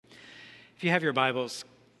If you have your Bibles,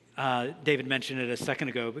 David mentioned it a second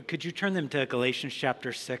ago, but could you turn them to Galatians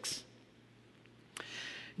chapter 6?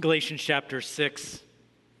 Galatians chapter 6.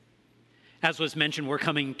 As was mentioned, we're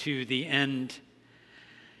coming to the end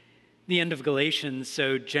of Galatians.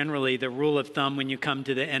 So generally, the rule of thumb when you come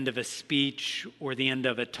to the end of a speech or the end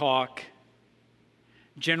of a talk,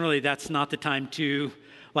 generally that's not the time to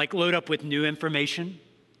load up with new information.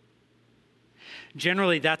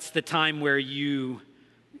 Generally, that's the time where you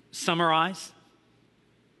summarize.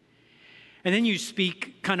 And then you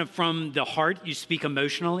speak kind of from the heart, you speak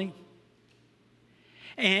emotionally.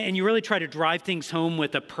 And you really try to drive things home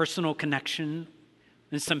with a personal connection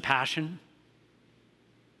and some passion.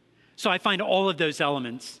 So I find all of those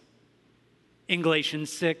elements in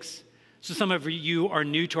Galatians 6. So some of you are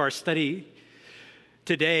new to our study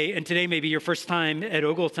today, and today may be your first time at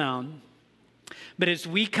Ogletown. But as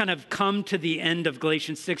we kind of come to the end of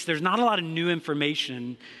Galatians 6, there's not a lot of new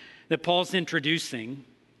information that Paul's introducing.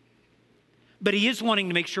 But he is wanting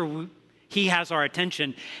to make sure he has our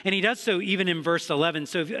attention. And he does so even in verse 11.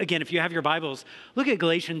 So again, if you have your Bibles, look at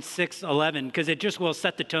Galatians 6:11, because it just will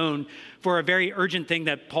set the tone for a very urgent thing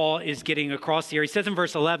that Paul is getting across here. He says in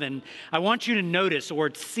verse 11, I want you to notice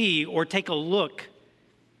or see or take a look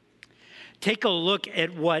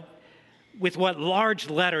at with what large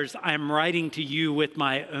letters I'm writing to you with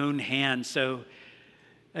my own hand. So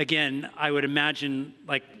again, I would imagine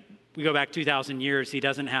we go back 2,000 years, he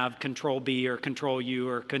doesn't have Control B or Control U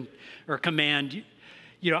or Command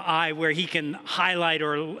I, where he can highlight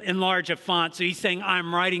or enlarge a font. So he's saying,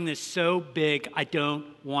 I'm writing this so big, I don't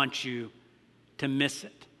want you to miss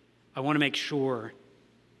it. I want to make sure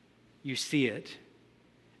you see it.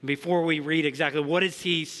 And before we read exactly what is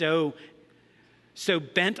he so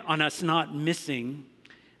bent on us not missing,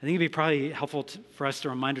 I think it'd be probably helpful for us to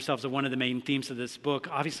remind ourselves of one of the main themes of this book.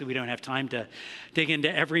 Obviously, we don't have time to dig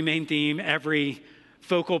into every main theme, every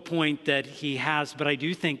focal point that he has, but I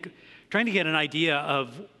do think trying to get an idea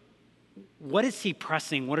of what is he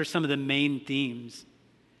pressing, what are some of the main themes.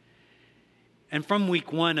 And from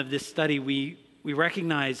week one of this study, we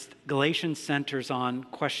recognized Galatians centers on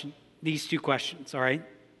these two questions, all right?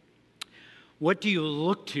 What do you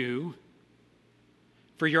look to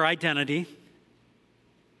for your identity?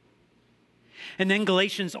 And then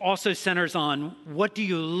Galatians also centers on what do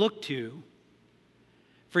you look to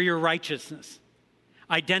for your righteousness?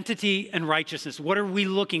 Identity and righteousness. What are we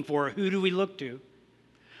looking for? Who do we look to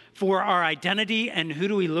for our identity, and who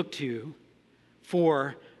do we look to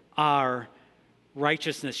for our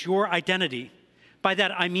righteousness? Your identity. By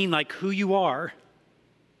that I mean who you are,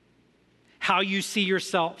 how you see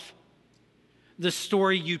yourself, the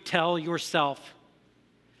story you tell yourself.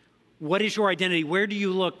 What is your identity? Where do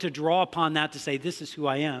you look to draw upon that to say, this is who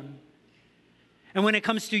I am? And when it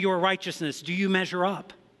comes to your righteousness, do you measure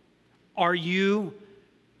up? Are you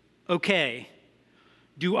okay?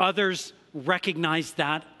 Do others recognize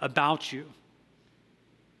that about you?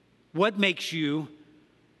 What makes you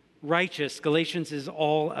righteous? Galatians is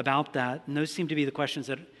all about that. And those seem to be the questions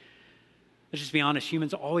that, let's just be honest,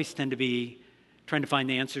 humans always tend to be trying to find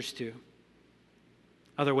the answers to.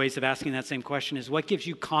 Other ways of asking that same question is, what gives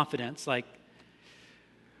you confidence?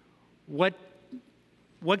 What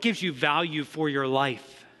gives you value for your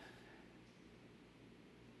life?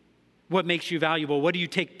 What makes you valuable? What do you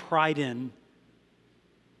take pride in?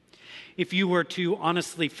 If you were to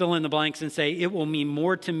honestly fill in the blanks and say, it will mean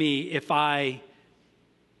more to me if I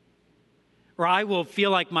will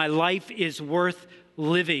feel like my life is worth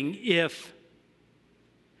living if,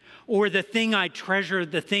 or the thing I treasure,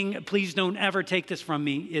 the thing, please don't ever take this from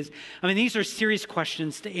me, these are serious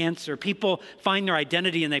questions to answer. People find their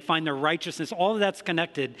identity and they find their righteousness. All of that's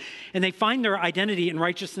connected. And they find their identity and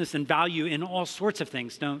righteousness and value in all sorts of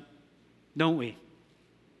things, don't we?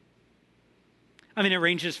 It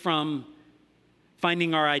ranges from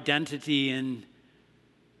finding our identity in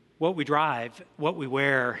what we drive, what we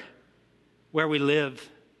wear, where we live.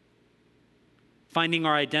 Finding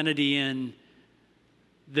our identity in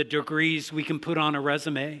the degrees we can put on a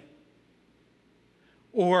resume,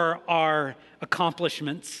 or our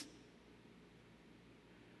accomplishments,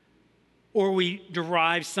 or we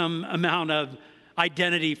derive some amount of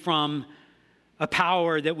identity from a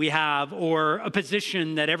power that we have, or a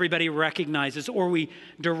position that everybody recognizes, or we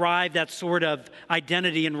derive that sort of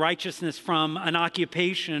identity and righteousness from an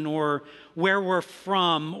occupation, or where we're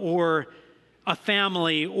from, or a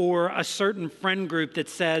family or a certain friend group that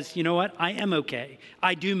says, you know what, I am okay.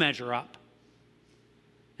 I do measure up.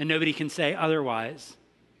 And nobody can say otherwise.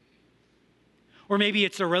 Or maybe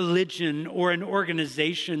it's a religion or an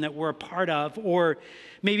organization that we're a part of, or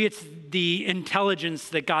maybe it's the intelligence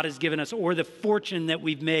that God has given us, or the fortune that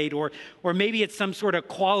we've made, or maybe it's some sort of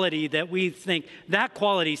quality that we think, that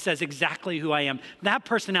quality says exactly who I am. That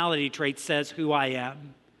personality trait says who I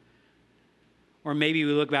am. Or maybe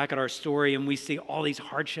we look back at our story and we see all these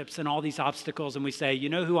hardships and all these obstacles and we say, you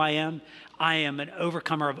know who I am? I am an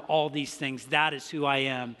overcomer of all these things. That is who I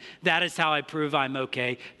am. That is how I prove I'm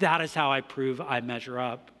okay. That is how I prove I measure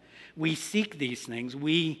up. We seek these things.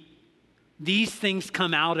 These things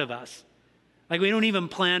come out of us. Like we don't even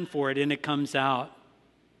plan for it and it comes out.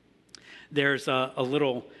 There's a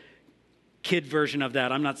little kid version of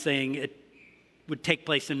that. I'm not saying it would take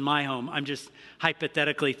place in my home. I'm just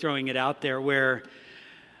hypothetically throwing it out there where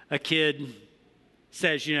a kid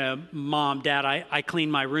says, you know, Mom, Dad, I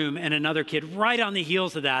cleaned my room. And another kid right on the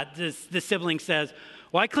heels of that, the sibling says,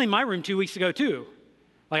 well, I cleaned my room 2 weeks ago too.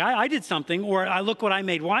 Like I did something, or I look what I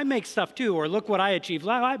made. Well, I make stuff too, or look what I achieved.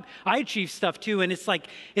 I achieved stuff too. And it's like,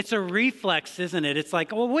 it's a reflex, isn't it? It's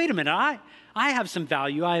like, well, wait a minute. I have some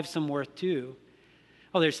value. I have some worth too.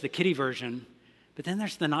 Oh, there's the kiddie version. But then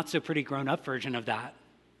there's the not so pretty grown up version of that.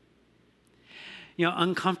 You know,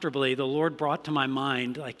 uncomfortably, the Lord brought to my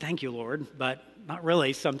mind, like, thank you, Lord, but not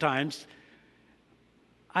really sometimes.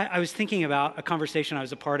 I was thinking about a conversation I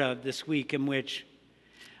was a part of this week in which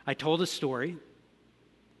I told a story.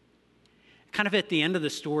 Kind of at the end of the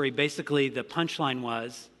story, basically the punchline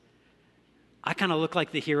was, I kind of look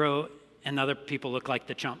like the hero and other people look like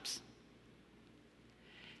the chumps.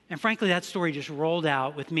 And frankly, that story just rolled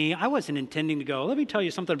out with me. I wasn't intending to go, let me tell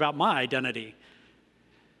you something about my identity.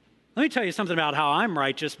 Let me tell you something about how I'm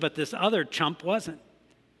righteous, but this other chump wasn't.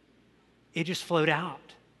 It just flowed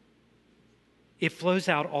out. It flows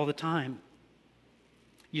out all the time.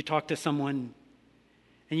 You talk to someone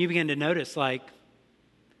and you begin to notice, like,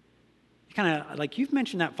 you kind of, like, you've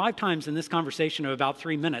mentioned that 5 times in this conversation of about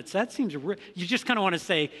 3 minutes. That seems, you just kind of want to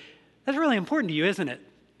say, that's really important to you, isn't it?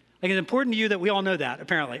 Like, it's important to you that we all know that,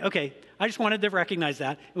 apparently. Okay, I just wanted to recognize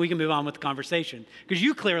that, and we can move on with the conversation. Because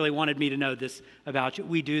you clearly wanted me to know this about you.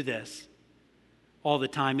 We do this all the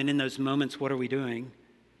time, and in those moments, what are we doing?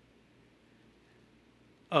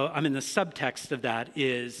 Oh, I mean, the subtext of that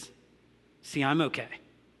is, see, I'm okay.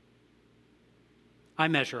 I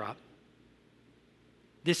measure up.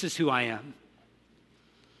 This is who I am.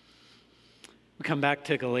 We come back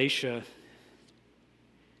to Galatia.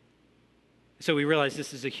 So we realize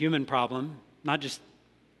this is a human problem, not just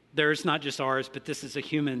theirs, not just ours, but this is a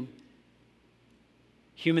human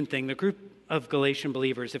thing. The group of Galatian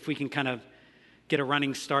believers, if we can kind of get a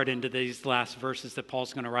running start into these last verses that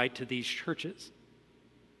Paul's going to write to these churches.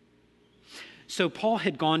 So Paul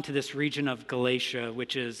had gone to this region of Galatia,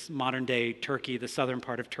 which is modern-day Turkey, the southern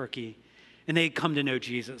part of Turkey, and they had come to know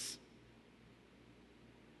Jesus.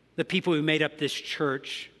 The people who made up this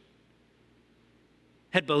church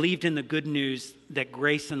had believed in the good news that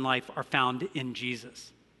grace and life are found in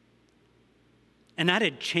Jesus. And that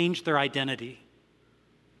had changed their identity.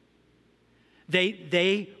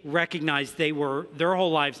 They recognized their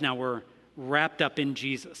whole lives now were wrapped up in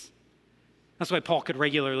Jesus. That's why Paul could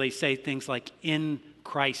regularly say things like in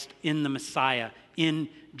Christ, in the Messiah, in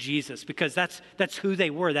Jesus, because that's who they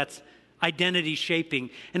were. That's identity shaping.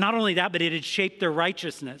 And not only that, but it had shaped their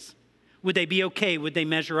righteousness. Would they be okay? Would they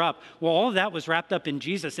measure up? Well, all of that was wrapped up in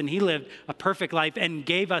Jesus, and he lived a perfect life and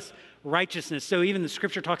gave us righteousness. So even the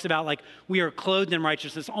scripture talks about like we are clothed in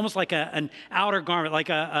righteousness, almost like an outer garment, like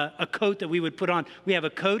a coat that we would put on. We have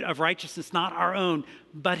a coat of righteousness, not our own,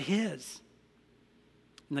 but his.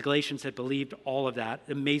 And the Galatians had believed all of that.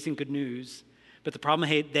 Amazing good news. But the problem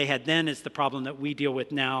they had then is the problem that we deal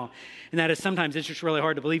with now. And that is sometimes it's just really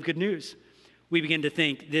hard to believe good news. We begin to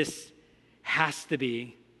think this has to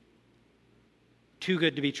be too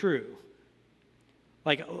good to be true.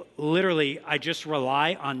 Like literally, I just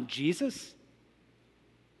rely on Jesus.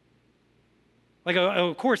 Like,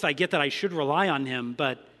 of course, I get that I should rely on him,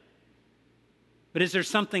 but is there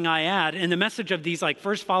something I add? And the message of these like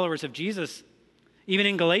first followers of Jesus, even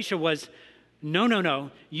in Galatia, was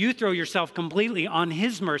no. You throw yourself completely on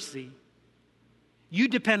his mercy. You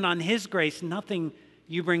depend on his grace, nothing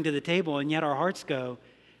you bring to the table. And yet our hearts go,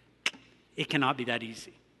 it cannot be that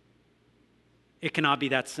easy. It cannot be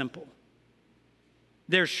that simple.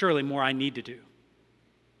 There's surely more I need to do.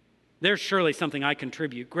 There's surely something I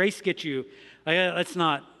contribute. Grace gets you, let's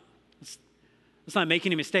not make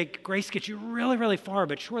any mistake. Grace gets you really, really far,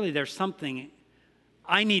 but surely there's something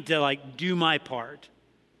I need to like do my part.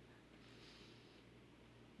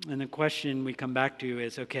 And the question we come back to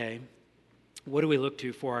is, okay, what do we look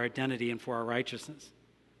to for our identity and for our righteousness?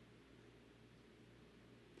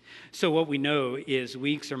 So what we know is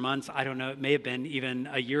weeks or months, I don't know, it may have been even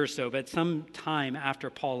a year or so, but some time after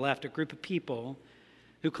Paul left, a group of people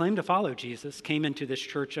who claimed to follow Jesus came into this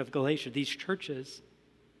church of Galatia, these churches,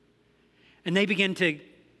 and they began to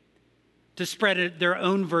spread their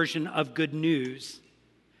own version of good news,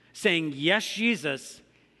 saying, yes, Jesus,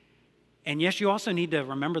 and yes, you also need to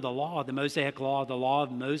remember the law, the Mosaic law, the law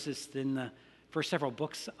of Moses in the first several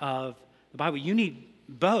books of the Bible. You need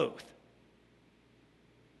both.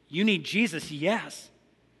 You need Jesus, yes.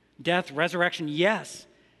 Death, resurrection, yes.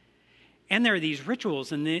 And there are these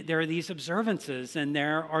rituals, and there are these observances, and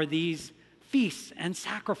there are these feasts and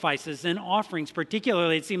sacrifices and offerings.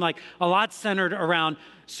 Particularly, it seemed like a lot centered around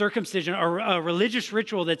circumcision, or a religious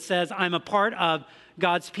ritual that says, I'm a part of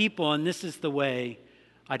God's people, and this is the way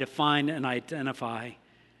I define and identify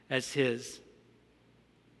as his.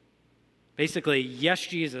 Basically, yes,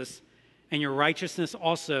 Jesus, and your righteousness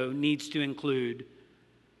also needs to include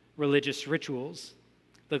religious rituals.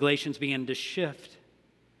 The Galatians began to shift,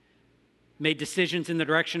 made decisions in the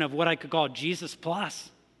direction of what I could call Jesus plus.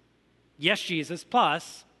 Yes, Jesus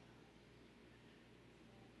plus.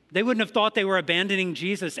 They wouldn't have thought they were abandoning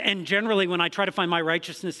Jesus. And generally, when I try to find my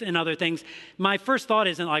righteousness in other things, my first thought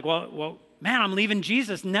isn't like, well, man, I'm leaving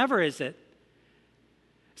Jesus. Never is it.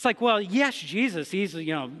 It's like, well, yes, Jesus, he's,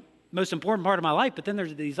 most important part of my life, but then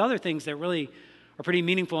there's these other things that really are pretty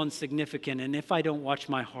meaningful and significant. And if I don't watch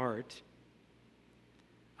my heart,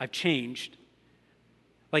 I've changed.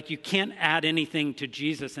 Like, you can't add anything to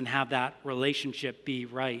Jesus and have that relationship be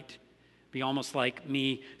right. Be almost like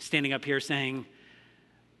me standing up here saying,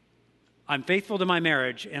 I'm faithful to my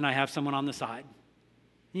marriage and I have someone on the side.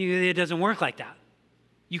 It doesn't work like that.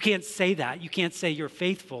 You can't say that. You can't say you're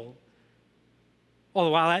faithful. All the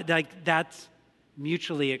while, that's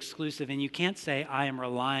mutually exclusive. And you can't say, I am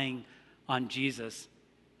relying on Jesus,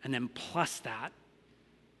 and then plus that,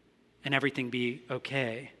 and everything be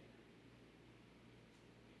okay.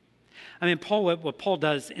 I mean, what Paul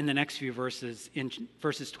does in the next few verses, in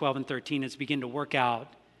verses 12 and 13, is begin to work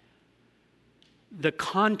out the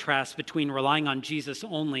contrast between relying on Jesus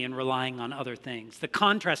only and relying on other things. The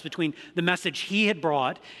contrast between the message he had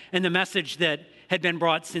brought and the message that had been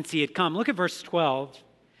brought since he had come. Look at verse 12.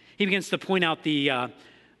 He begins to point out the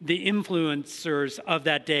influencers of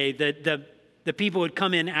that day, the people who would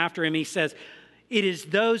come in after him. He says, it is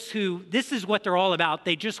those who, this is what they're all about.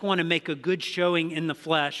 They just want to make a good showing in the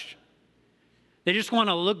flesh. They just want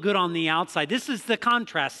to look good on the outside. This is the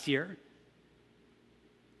contrast here.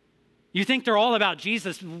 You think they're all about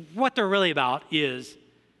Jesus. What they're really about is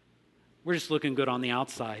we're just looking good on the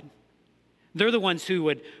outside. They're the ones who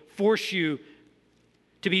would force you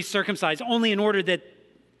to be circumcised only in order that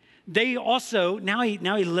they also, now he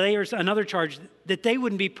layers another charge, that they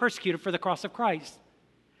wouldn't be persecuted for the cross of Christ.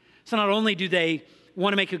 So not only do they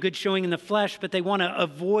want to make a good showing in the flesh, but they want to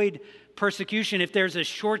avoid persecution. If there's a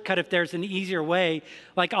shortcut, if there's an easier way,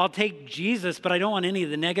 like I'll take Jesus, but I don't want any of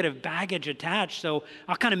the negative baggage attached, so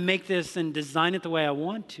I'll kind of make this and design it the way I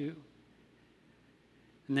want to.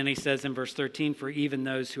 And then he says in verse 13, for even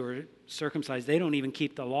those who are circumcised, they don't even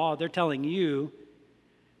keep the law. They're telling you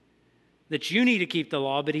that you need to keep the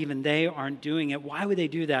law, but even they aren't doing it. Why would they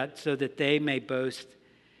do that? So that they may boast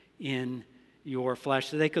in your flesh,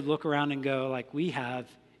 so they could look around and go, like, we have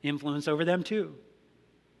influence over them too.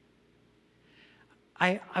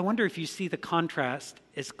 I wonder if you see the contrast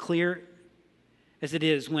as clear as it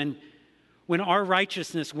is when our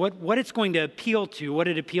righteousness, what it's going to appeal to, what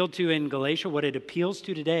it appealed to in Galatia, what it appeals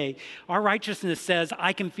to today, our righteousness says,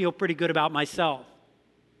 I can feel pretty good about myself.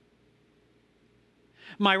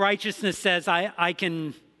 My righteousness says I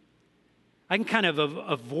can kind of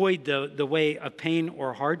avoid the way of pain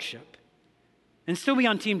or hardship and still be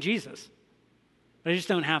on Team Jesus. But I just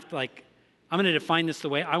don't have to, I'm going to define this the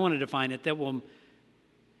way I want to define it. That will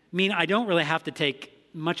mean I don't really have to take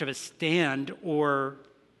much of a stand or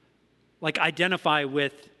identify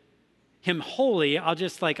with him wholly. I'll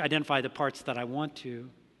just identify the parts that I want to.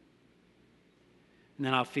 And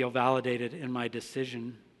then I'll feel validated in my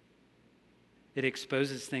decision. It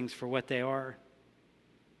exposes things for what they are.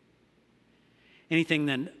 Anything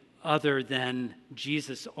then other than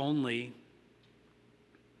Jesus only,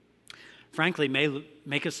 frankly, may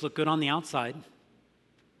make us look good on the outside.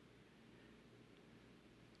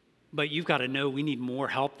 But you've got to know we need more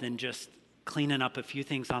help than just cleaning up a few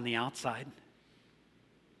things on the outside.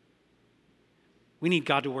 We need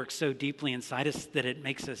God to work so deeply inside us that it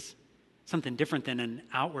makes us something different than an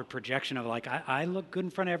outward projection of I look good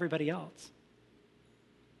in front of everybody else.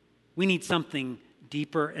 We need something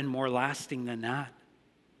deeper and more lasting than that.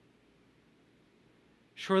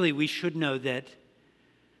 Surely we should know that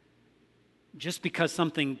just because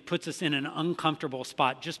something puts us in an uncomfortable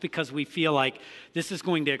spot, just because we feel like this is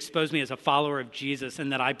going to expose me as a follower of Jesus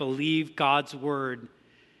and that I believe God's word,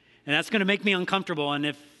 and that's going to make me uncomfortable. And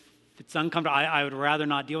if it's uncomfortable, I would rather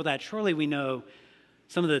not deal with that. Surely we know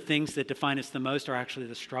some of the things that define us the most are actually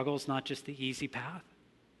the struggles, not just the easy path.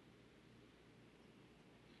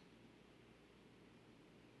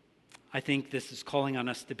 I think this is calling on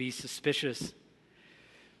us to be suspicious,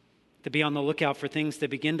 to be on the lookout for things that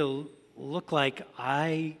begin to look like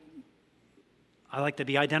I like to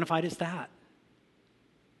be identified as that.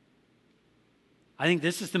 I think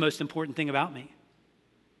this is the most important thing about me.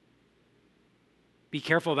 Be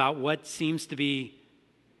careful about what seems to be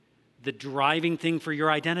the driving thing for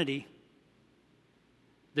your identity,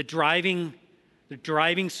 the driving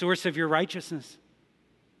source of your righteousness.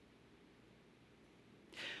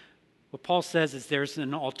 What Paul says is there's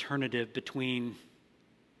an alternative between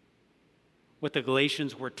what the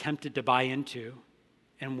Galatians were tempted to buy into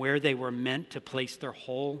and where they were meant to place their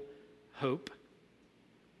whole hope.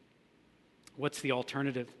 What's the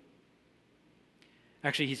alternative?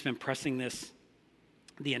 Actually, he's been pressing this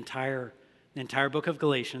the entire book of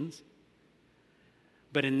Galatians.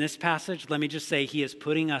 But in this passage, let me just say, he is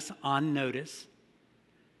putting us on notice.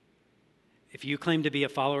 If you claim to be a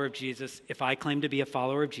follower of Jesus, if I claim to be a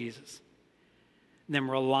follower of Jesus, then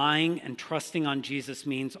relying and trusting on Jesus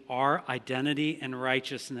means our identity and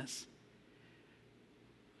righteousness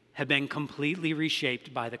have been completely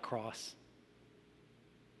reshaped by the cross.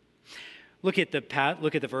 Look at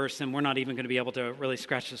the verse, and we're not even going to be able to really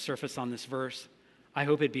scratch the surface on this verse. I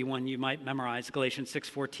hope it'd be one you might memorize, Galatians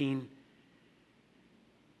 6:14,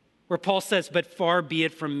 where Paul says, "But far be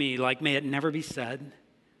it from me, like may it never be said,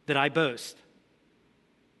 that I boast.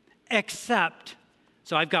 Except,"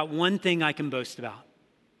 so I've got one thing I can boast about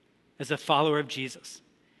as a follower of Jesus,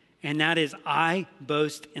 and that is I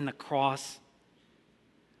boast in the cross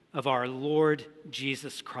of our Lord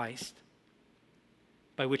Jesus Christ,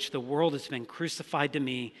 by which the world has been crucified to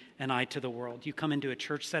me and I to the world. You come into a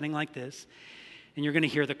church setting like this, and you're going to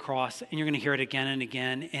hear the cross, and you're going to hear it again and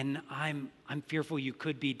again, and I'm fearful you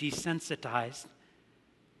could be desensitized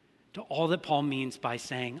to all that Paul means by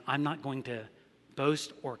saying, I'm not going to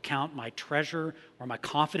boast or count my treasure or my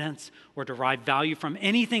confidence or derive value from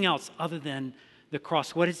anything else other than the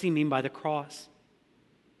cross. What does he mean by the cross?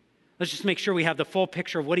 Let's just make sure we have the full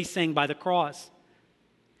picture of what he's saying by the cross.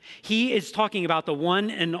 He is talking about the one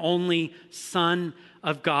and only Son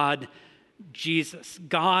of God, Jesus.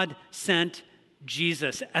 God sent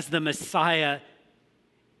Jesus as the Messiah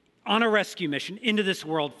on a rescue mission into this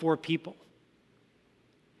world for people.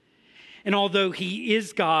 And although he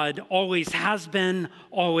is God, always has been,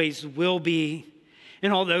 always will be,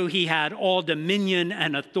 and although he had all dominion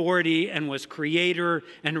and authority and was creator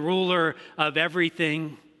and ruler of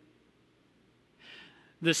everything,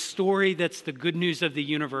 the story that's the good news of the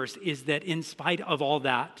universe is that in spite of all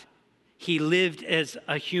that, he lived as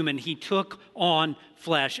a human. He took on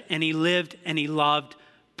flesh, and he lived and he loved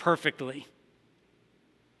perfectly.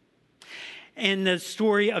 And the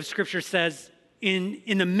story of Scripture says,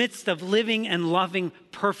 in the midst of living and loving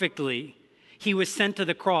perfectly, he was sent to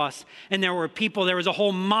the cross. And there was a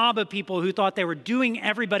whole mob of people who thought they were doing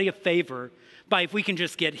everybody a favor by, if we can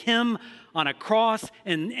just get him on a cross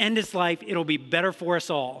and end his life, it'll be better for us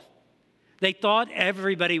all. They thought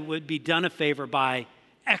everybody would be done a favor by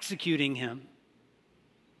executing him.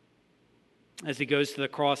 As he goes to the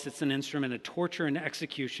cross, it's an instrument of torture and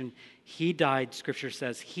execution. He died, Scripture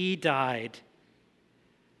says, he died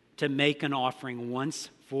to make an offering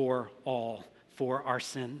once for all for our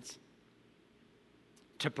sins,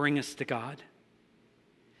 to bring us to God.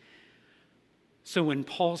 So when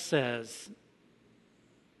Paul says,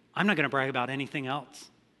 I'm not going to brag about anything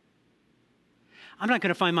else, I'm not going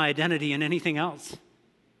to find my identity in anything else,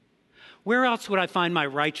 where else would I find my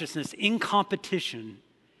righteousness in competition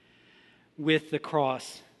with the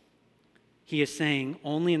cross? He is saying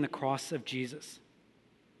only in the cross of Jesus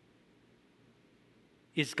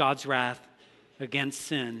is God's wrath against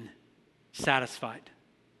sin satisfied.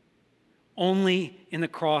 Only in the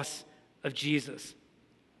cross of Jesus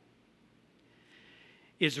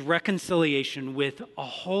is reconciliation with a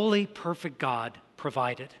holy, perfect God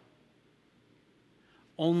provided.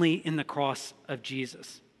 Only in the cross of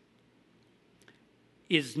Jesus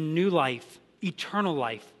is new life, eternal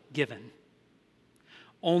life given.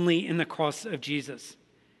 Only in the cross of Jesus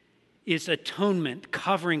is atonement,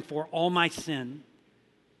 covering for all my sin,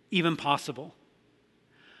 even possible.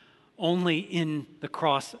 Only in the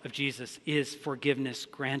cross of Jesus is forgiveness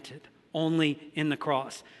granted. Only in the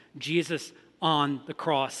cross. Jesus on the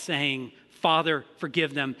cross saying, Father,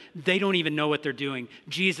 forgive them. They don't even know what they're doing.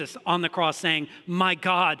 Jesus on the cross saying, my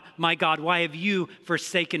God, why have you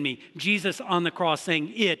forsaken me? Jesus on the cross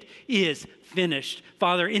saying, it is finished.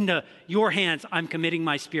 Father, into your hands I'm committing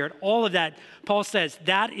my spirit. All of that, Paul says,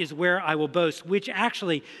 that is where I will boast, which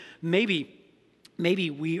actually maybe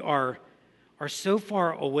we are so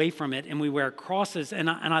far away from it, and we wear crosses, and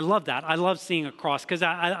I love that. I love seeing a cross, because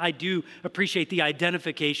I do appreciate the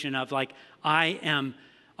identification of like, I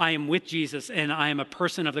am with Jesus and I am a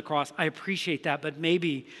person of the cross. I appreciate that, but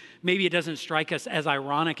maybe it doesn't strike us as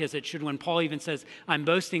ironic as it should when Paul even says, I'm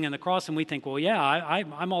boasting in the cross, and we think, well, yeah,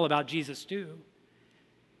 I'm all about Jesus too.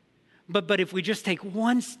 But if we just take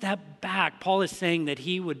one step back, Paul is saying that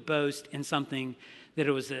he would boast in something that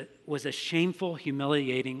it was a shameful,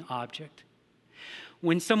 humiliating object.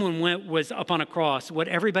 When someone was up on a cross, what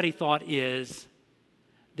everybody thought is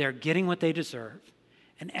they're getting what they deserve.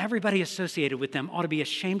 And everybody associated with them ought to be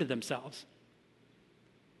ashamed of themselves.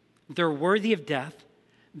 They're worthy of death.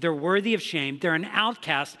 They're worthy of shame. They're an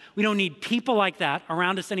outcast. We don't need people like that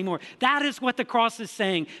around us anymore. That is what the cross is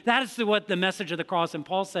saying. That is what the message of the cross. And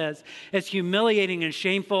Paul says, as humiliating and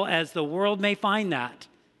shameful as the world may find that,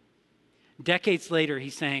 decades later,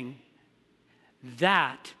 he's saying,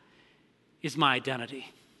 that is my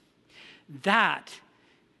identity. That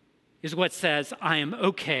is what says I am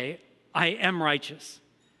okay, I am righteous,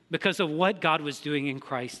 because of what God was doing in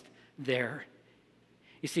Christ there.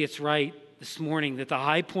 You see, it's right this morning that the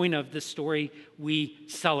high point of the story we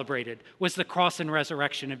celebrated was the cross and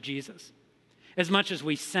resurrection of Jesus. As much as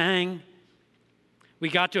we sang, we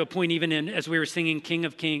got to a point even as we were singing King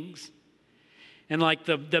of Kings, and like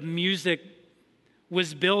the music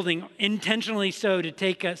was building intentionally so to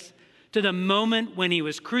take us to the moment when he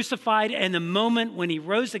was crucified and the moment when he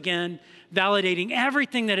rose again, validating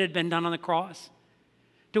everything that had been done on the cross.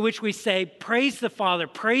 To which we say, praise the Father,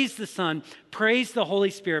 praise the Son, praise the Holy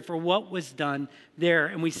Spirit for what was done there.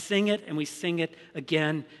 And we sing it and we sing it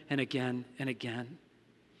again and again and again.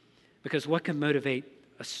 Because what could motivate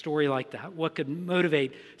a story like that? What could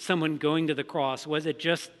motivate someone going to the cross? Was it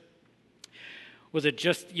just,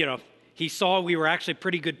 he saw we were actually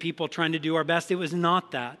pretty good people trying to do our best? It was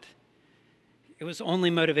not that. It was only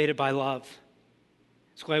motivated by love.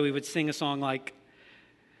 That's why we would sing a song like,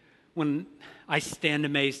 when I stand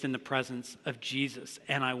amazed in the presence of Jesus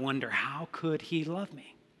and I wonder, how could he love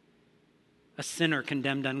me? A sinner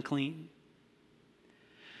condemned unclean.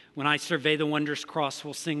 When I survey the wondrous cross,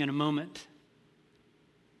 we'll sing in a moment.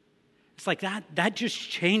 It's like that just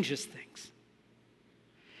changes things.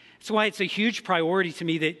 That's why it's a huge priority to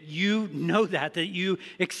me that you know that you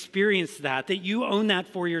experience that you own that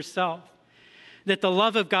for yourself. That the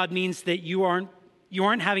love of God means that you aren't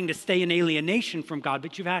having to stay in alienation from God,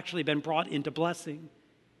 but you've actually been brought into blessing.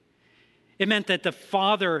 It meant that the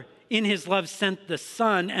Father in his love sent the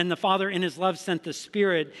Son, and the Father in his love sent the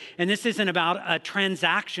Spirit. And this isn't about a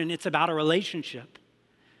transaction, it's about a relationship.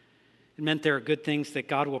 It meant there are good things that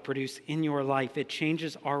God will produce in your life. It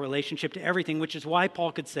changes our relationship to everything, which is why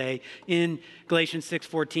Paul could say in Galatians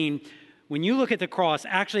 6:14, when you look at the cross,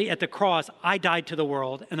 actually at the cross, I died to the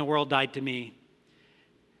world and the world died to me.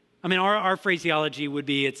 I mean, our phraseology would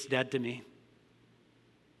be, it's dead to me.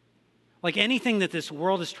 Like anything that this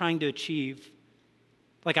world is trying to achieve,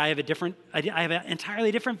 like I have an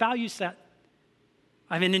entirely different value set.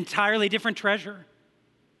 I have an entirely different treasure.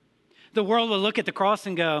 The world will look at the cross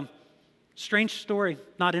and go, strange story,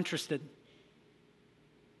 not interested.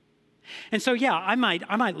 And so, yeah, I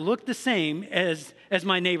might look the same as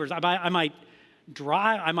my neighbors. I might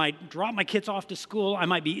drop my kids off to school. I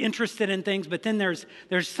might be interested in things, but then there's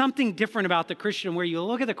something different about the Christian where you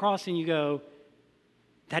look at the cross and you go,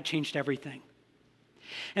 that changed everything.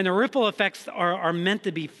 And the ripple effects are meant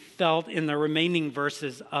to be felt in the remaining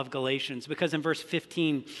verses of Galatians, because in verse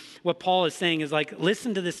 15, what Paul is saying is like,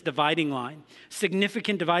 listen to this dividing line.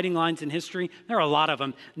 Significant dividing lines in history. There are a lot of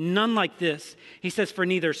them. None like this. He says, for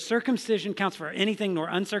neither circumcision counts for anything nor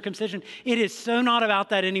uncircumcision. It is so not about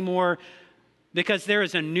that anymore, because there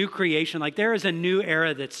is a new creation, like there is a new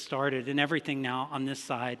era that started, and everything now on this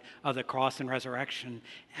side of the cross and resurrection,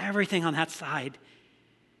 everything on that side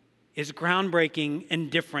is groundbreaking and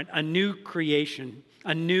different, a new creation,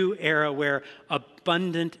 a new era where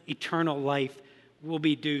abundant eternal life will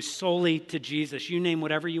be due solely to Jesus. You name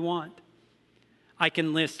whatever you want. I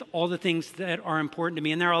can list all the things that are important to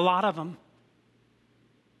me, and there are a lot of them.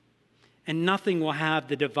 And nothing will have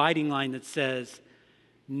the dividing line that says,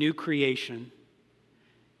 new creation.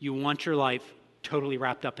 You want your life totally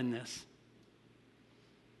wrapped up in this.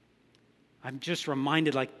 I'm just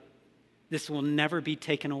reminded, like, this will never be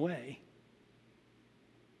taken away.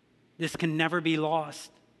 This can never be lost.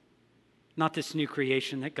 not this new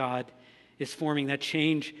creation that God is forming. That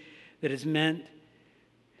change that is meant,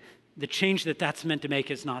 the change that that's meant to make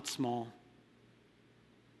is not small.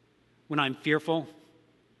 When I'm fearful,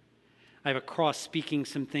 I have a cross speaking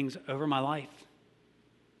some things over my life.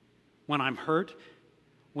 When I'm hurt,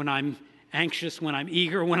 when I'm anxious, when I'm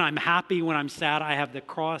eager, when I'm happy, when I'm sad, I have the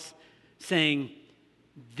cross saying,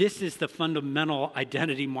 this is the fundamental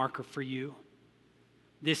identity marker for you.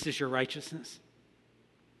 This is your righteousness.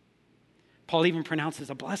 Paul even pronounces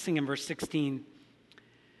a blessing in verse 16.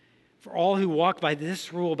 For all who walk by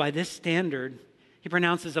this rule, by this standard, he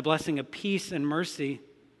pronounces a blessing of peace and mercy.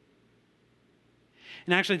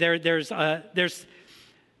 And actually, this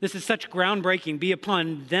is such groundbreaking. Be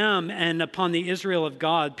upon them and upon the Israel of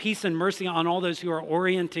God, peace and mercy on all those who are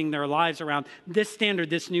orienting their lives around this standard,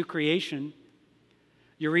 this new creation.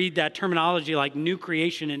 You read that terminology like new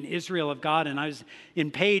creation in Israel of God, and I was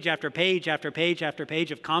in page after page after page after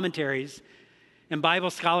page of commentaries and Bible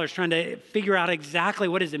scholars trying to figure out exactly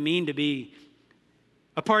what does it mean to be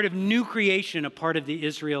a part of new creation, a part of the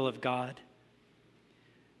Israel of God.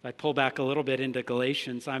 If I pull back a little bit into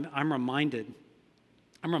Galatians, I'm reminded.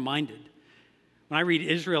 When I read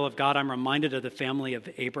Israel of God, I'm reminded of the family of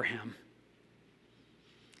Abraham.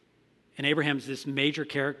 And Abraham's this major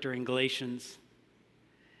character in Galatians.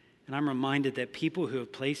 And I'm reminded that people who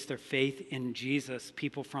have placed their faith in Jesus,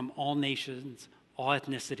 people from all nations, all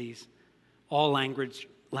ethnicities, all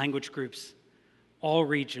language groups, all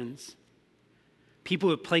regions, people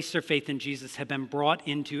who have placed their faith in Jesus have been brought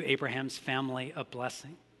into Abraham's family of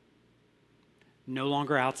blessing. No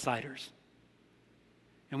longer outsiders.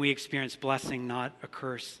 And we experience blessing, not a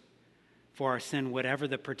curse, for our sin, whatever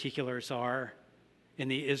the particulars are in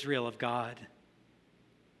the Israel of God.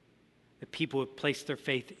 The people who have placed their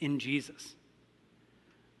faith in Jesus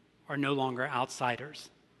are no longer outsiders.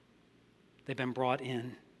 They've been brought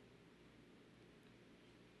in.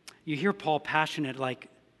 You hear Paul passionate, like,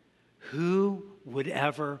 who would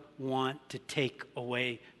ever want to take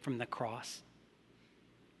away from the cross?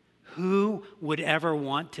 Who would ever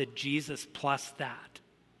want to Jesus plus that?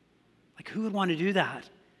 Like, who would want to do that?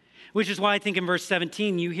 Which is why I think in verse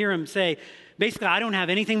 17, you hear him say, basically, I don't have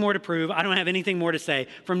anything more to prove. I don't have anything more to say.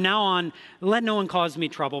 From now on, let no one cause me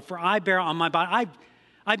trouble, for I bear on my body.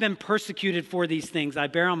 I've been persecuted for these things. I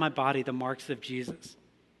bear on my body the marks of Jesus.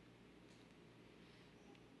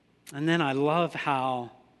 And then I love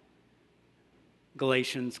how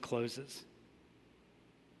Galatians closes.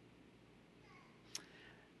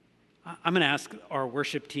 I'm going to ask our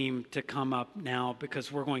worship team to come up now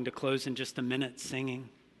because we're going to close in just a minute singing.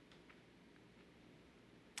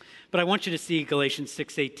 But I want you to see Galatians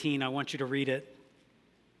 6:18. I want you to read it.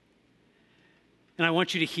 And I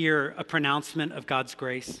want you to hear a pronouncement of God's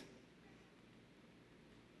grace.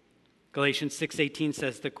 Galatians 6:18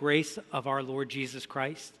 says, "The grace of our Lord Jesus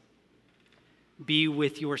Christ be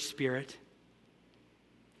with your spirit."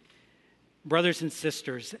 Brothers and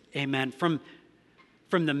sisters, amen. From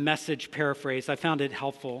the Message paraphrase, I found it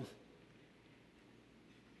helpful.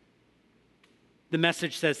 The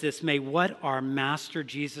Message says this: may what our Master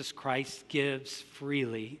Jesus Christ gives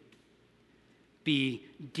freely be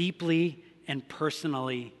deeply and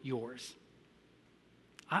personally yours.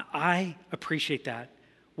 I appreciate that.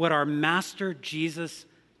 What our Master Jesus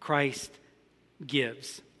Christ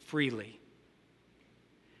gives freely.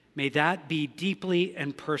 May that be deeply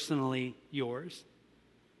and personally yours.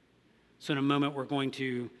 So in a moment, we're going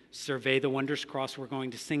to survey the wondrous cross. We're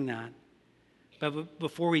going to sing that. But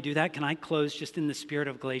before we do that, can I close just in the spirit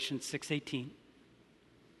of Galatians 6:18?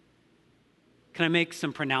 Can I make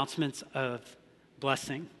some pronouncements of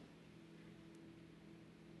blessing?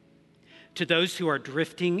 To those who are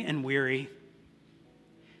drifting and weary,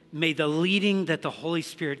 may the leading that the Holy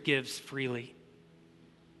Spirit gives freely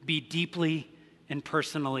be deeply and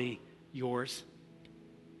personally yours.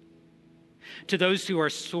 To those who are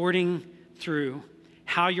sorting through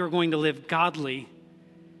how you're going to live godly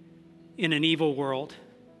in an evil world,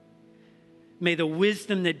 may the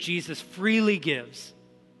wisdom that Jesus freely gives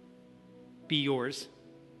be yours.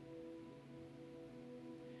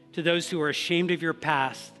 To those who are ashamed of your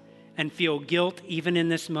past and feel guilt even in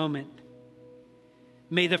this moment,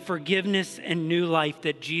 may the forgiveness and new life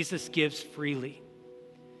that Jesus gives freely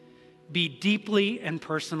be deeply and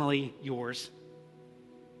personally yours.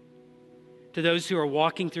 To those who are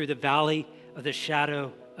walking through the valley of the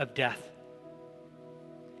shadow of death,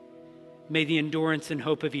 may the endurance and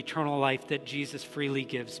hope of eternal life that Jesus freely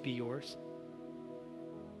gives be yours.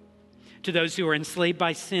 To those who are enslaved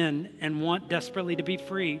by sin and want desperately to be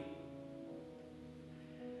free,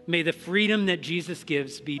 may the freedom that Jesus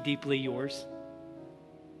gives be deeply yours.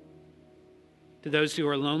 To those who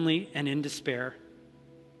are lonely and in despair,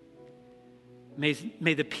 may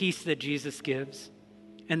the peace that Jesus gives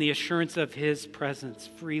and the assurance of his presence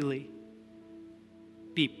freely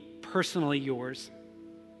be personally yours.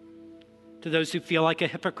 To those who feel like a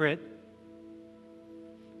hypocrite,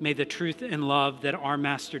 may the truth and love that our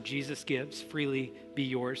Master Jesus gives freely be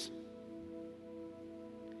yours.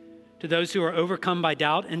 To those who are overcome by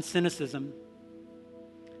doubt and cynicism,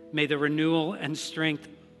 may the renewal and strength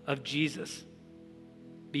of Jesus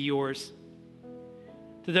be yours.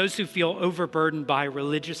 To those who feel overburdened by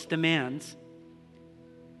religious demands,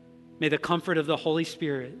 may the comfort of the Holy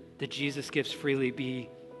Spirit that Jesus gives freely be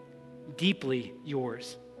deeply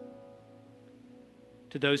yours.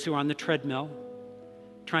 To those who are on the treadmill,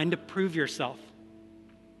 trying to prove yourself,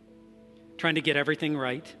 trying to get everything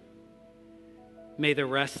right, may the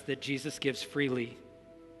rest that Jesus gives freely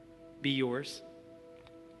be yours.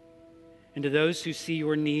 And to those who see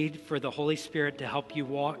your need for the Holy Spirit to help you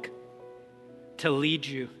walk, to lead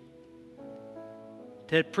you,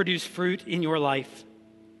 to produce fruit in your life,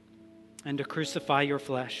 and to crucify your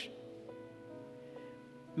flesh,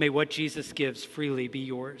 may what Jesus gives freely be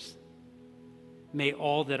yours. May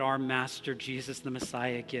all that our Master Jesus the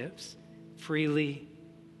Messiah gives freely,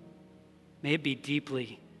 may it be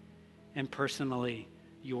deeply and personally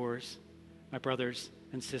yours, my brothers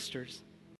and sisters.